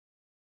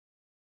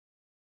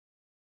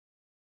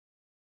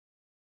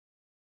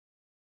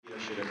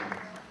Shudokan.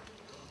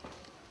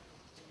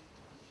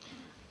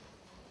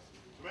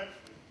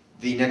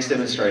 The next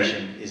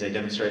demonstration is a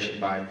demonstration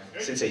by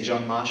Sensei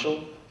Jon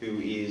Marshall, who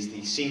is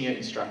the senior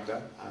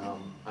instructor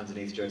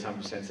underneath Jo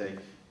Sensei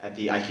at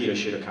the Aikido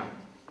Shudokan.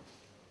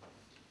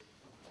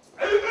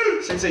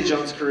 Sensei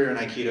Jon's career in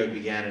Aikido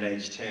began at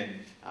age 10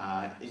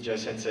 in Jo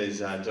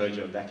Sensei's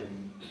dojo back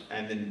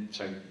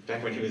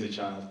when he was a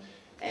child.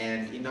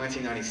 And in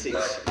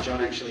 1996,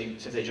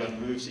 Sensei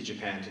Jon moved to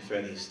Japan to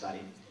further his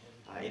study.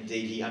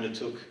 Indeed, he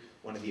undertook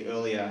one of the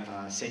earlier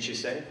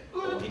Senshusei,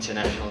 or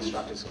international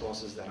instructors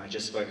courses that I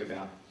just spoke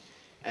about.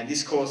 And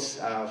this course,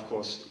 of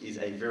course, is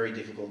a very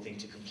difficult thing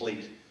to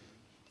complete.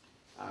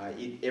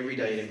 Every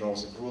day it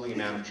involves a grueling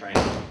amount of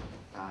training.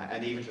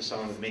 And even for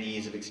someone with many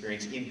years of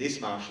experience in this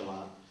martial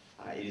art,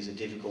 it is a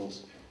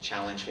difficult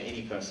challenge for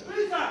any person.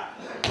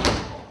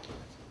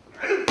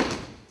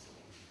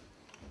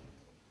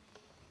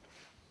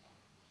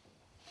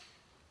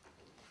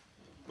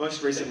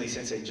 Most recently,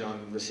 Sensei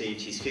Jon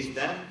received his 5th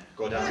dan,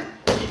 Godan,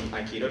 in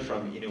Aikido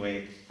from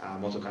Inoue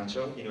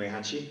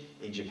Hanshi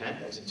in Japan.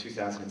 That was in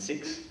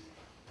 2006.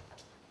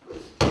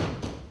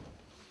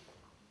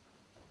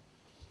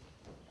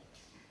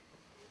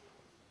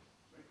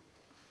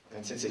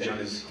 And Sensei Jon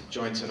is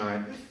joined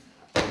tonight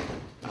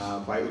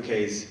by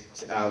Uke's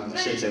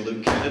Sensei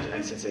Luke Kennard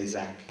and Sensei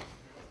Zach.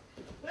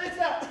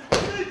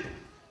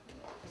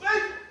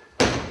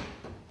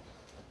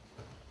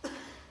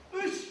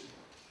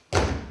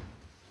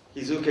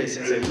 His Uke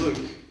Sensei Luke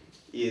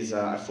is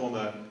a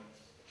former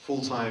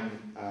full-time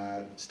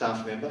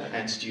staff member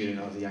and student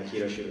of the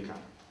Aikido Shudokan.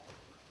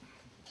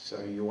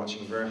 So you're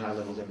watching a very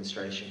high-level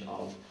demonstration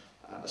of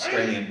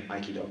Australian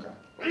Aikidoka,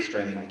 or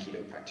Australian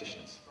Aikido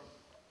practitioners.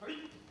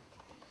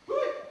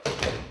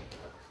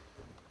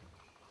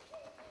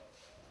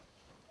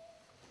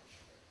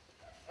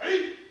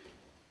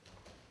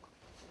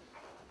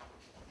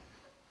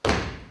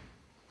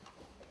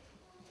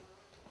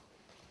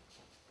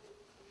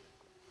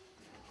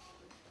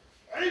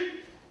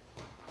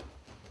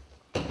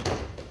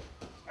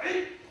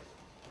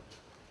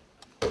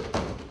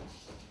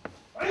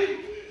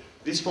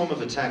 This form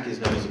of attack is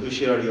known as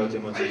ushiro,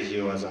 ryote, mochi,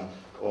 jiyu-waza,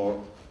 or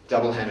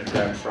double-handed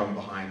grab from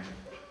behind.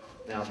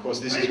 Now, of course,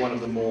 this is one of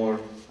the more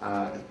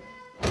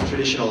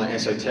traditional and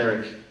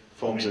esoteric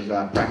forms of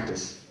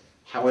practice.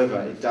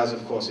 However, it does,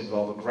 of course,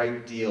 involve a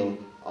great deal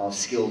of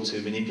skill to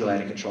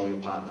manipulate and control your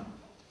partner.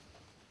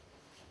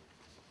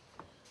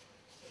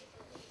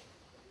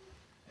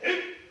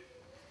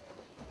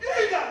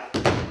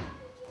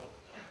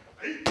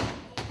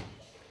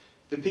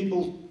 The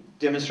people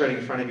demonstrating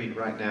in front of you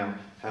right now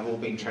have all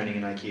been training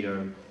in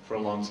Aikido for a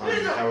long time.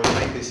 I would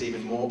make this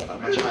even more, a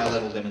much higher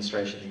level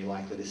demonstration than you're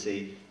likely to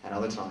see at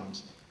other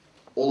times.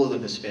 All of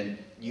them have spent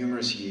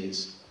numerous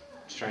years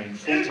training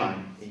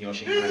full-time in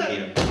Yoshinkan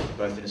Aikido,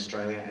 both in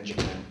Australia and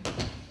Japan.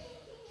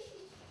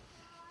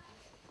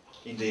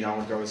 Indeed, I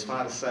would go as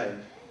far to say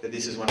that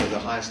this is one of the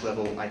highest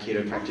level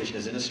Aikido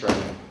practitioners in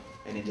Australia,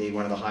 and indeed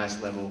one of the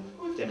highest level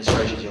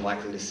demonstrations you're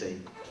likely to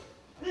see.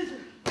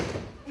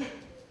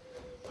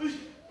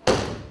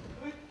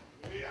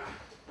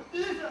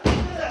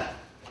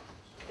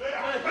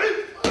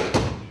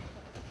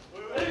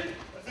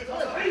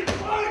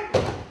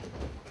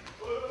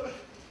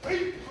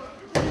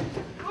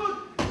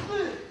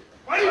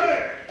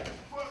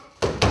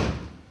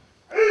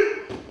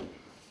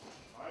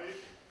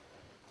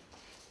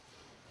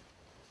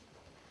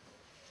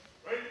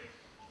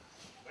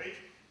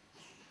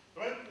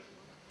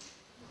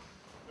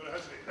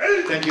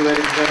 Thank you,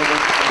 ladies and gentlemen. A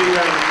big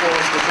round of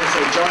applause for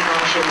Sensei Jon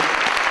Marshall,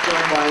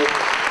 joined by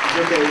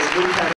Yokomen's Luke Kennard.